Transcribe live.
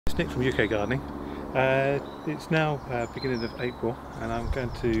It's Nick from UK Gardening. It's now beginning of April and I'm going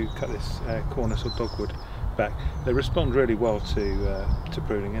to cut this Cornus or dogwood back. They respond really well to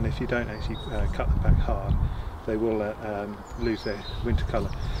pruning, and if you don't actually cut them back hard, they will lose their winter colour.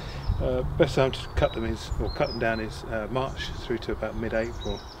 Best time to cut them down is March through to about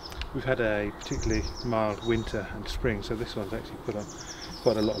mid-April. We've had a particularly mild winter and spring, so this one's actually put on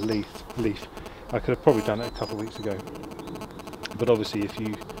quite a lot of leaf. I could have probably done it a couple of weeks ago, but obviously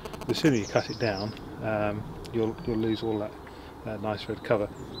the sooner you cut it down, you'll lose all that nice red colour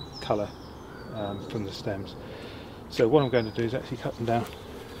from the stems. So what I'm going to do is actually cut them down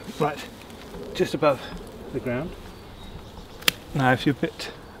right just above the ground. Now if you're a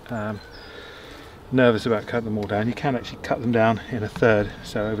bit nervous about cutting them all down, you can actually cut them down in a third,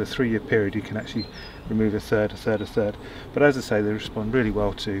 so over a 3-year period you can actually remove a third. But as I say, they respond really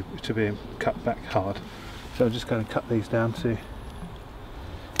well to being cut back hard. So I'm just going to cut these down to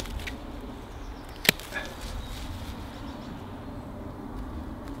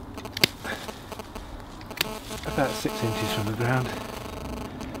about 6 inches from the ground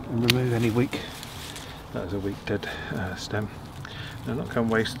and remove any weak, that was a weak dead stem. I'm not going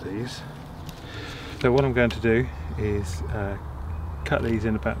to waste these. So what I'm going to do is cut these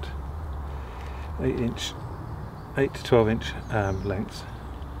in about 8 to 12 inch lengths.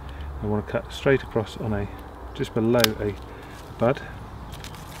 I want to cut straight across on just below a bud.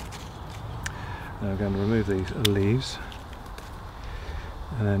 Now I'm going to remove these leaves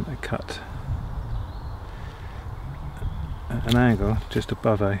and then I cut at an angle just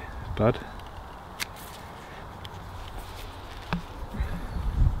above a bud.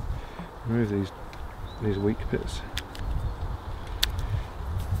 Remove these weak bits.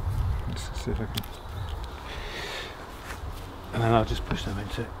 Let's see if I can. And then I'll just push them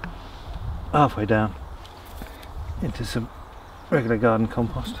into halfway down into some regular garden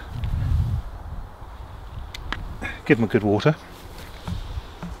compost. Give them a good water.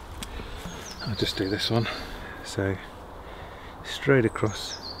 I'll just do this one. So straight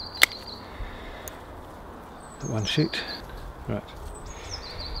across the one shoot. Right.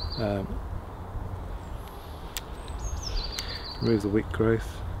 Remove the weak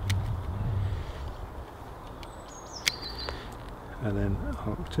growth, and then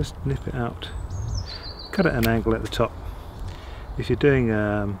I'll just nip it out. Cut at an angle at the top. If you're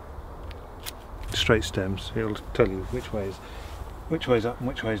doing straight stems, it'll tell you which way is up and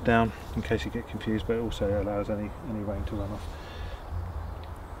which way is down, in case you get confused, but it also allows any rain to run off.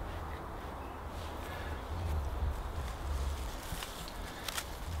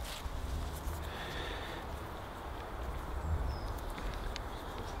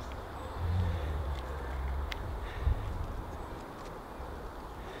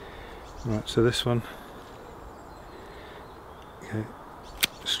 Right, so this one, okay,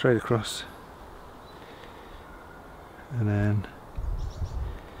 straight across, and then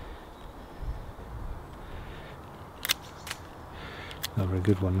not a very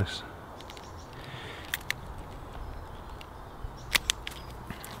good one, this.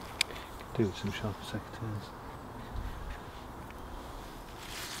 Do with some sharper secateurs.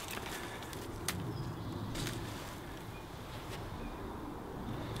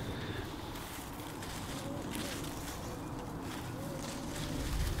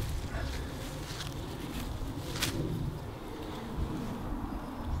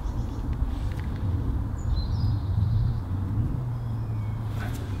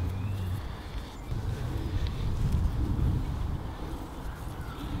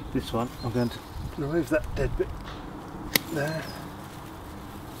 This one, I'm going to remove that dead bit there.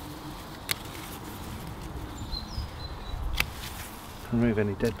 Remove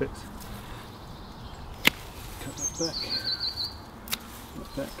any dead bits. Cut that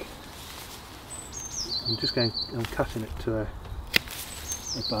back. I'm cutting it to a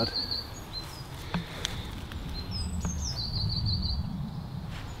bud.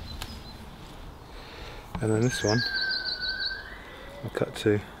 And then this one, I'll cut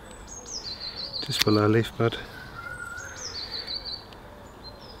to just below a leaf bud.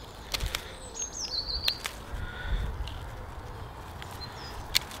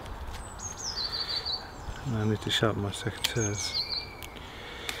 And I need to sharpen my secateurs.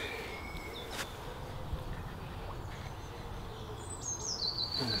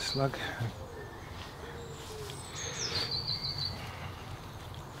 And a slug.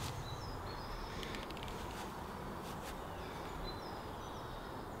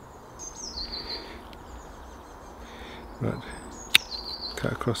 Right,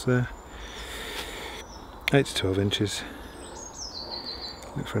 cut across there, 8 to 12 inches,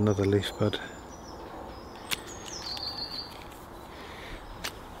 look for another leaf bud.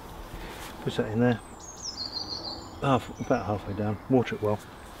 Push that in there, about halfway down, water it well.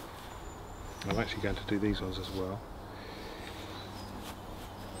 I'm actually going to do these ones as well.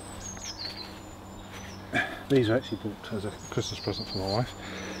 These are actually bought as a Christmas present for my wife,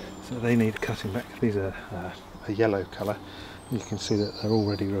 so they need cutting back. These are a yellow colour. You can see that they're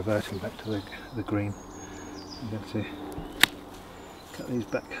already reverting back to the green. I'm going to cut these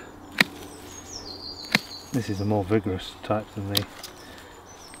back. This is a more vigorous type than the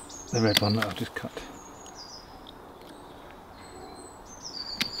red one that I've just cut.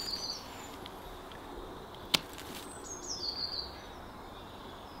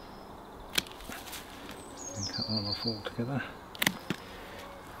 And cut that one off altogether.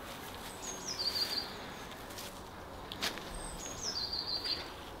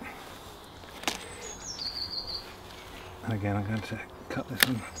 And again, I'm going to cut this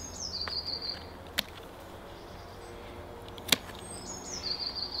one.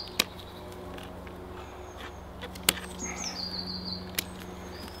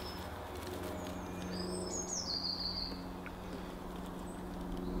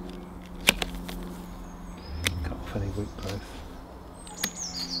 Cut off any weak growth.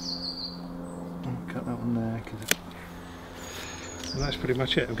 Cut that one there, and that's pretty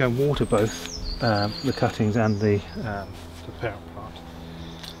much it. I'm going to water both the cuttings and the parent plant.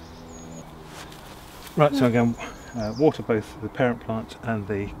 Right, so I'm going to water both the parent plant and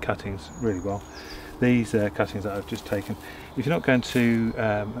the cuttings really well. These cuttings that I've just taken, if you're not going to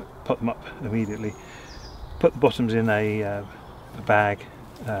pot them up immediately, put the bottoms in a bag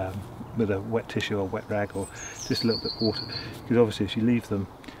with a wet tissue or wet rag, or just a little bit of water, because obviously if you leave them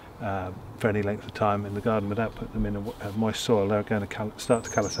for any length of time in the garden without putting them in a moist soil, they're going to start to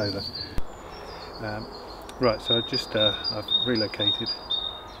callus over. Right, so I've relocated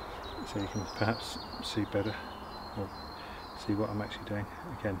so you can perhaps see better, or see what I'm actually doing.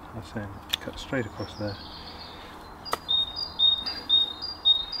 Again, I'm saying cut straight across there.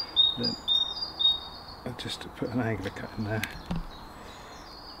 Then I'll just put an angular cut in there.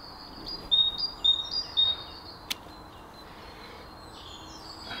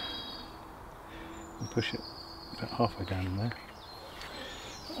 And push it about halfway down in there.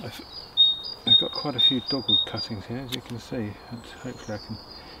 I've got quite a few dogwood cuttings here, as you can see, and hopefully I can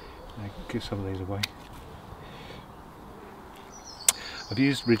give some of these away. I've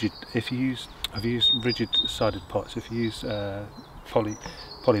used rigid sided pots. If you use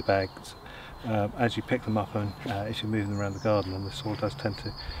poly bags, as you pick them up and if you move them around the garden, and the soil does tend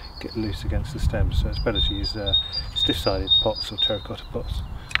to get loose against the stems, so it's better to use stiff sided pots or terracotta pots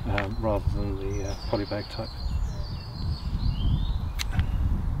rather than the poly bag type.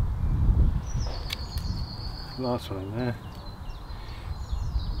 Last one in there.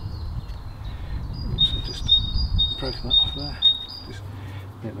 So just broken that off there. Just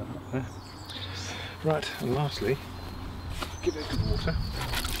nip that up there. Right, and lastly, give it good water.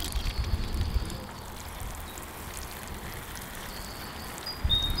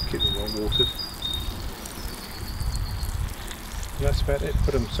 Keep them well watered. And that's about it.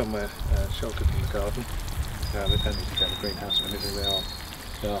 Put them somewhere sheltered in the garden. They don't need to go in the greenhouse or anything.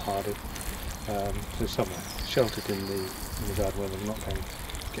 They are hardy. So somewhere sheltered in the garden where they're not going to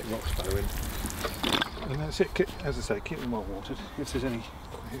get rock splatter in. And that's it. As I say, keep them well watered. If there's any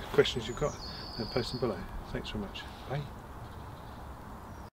questions you've got, then post them below. Thanks very much. Bye.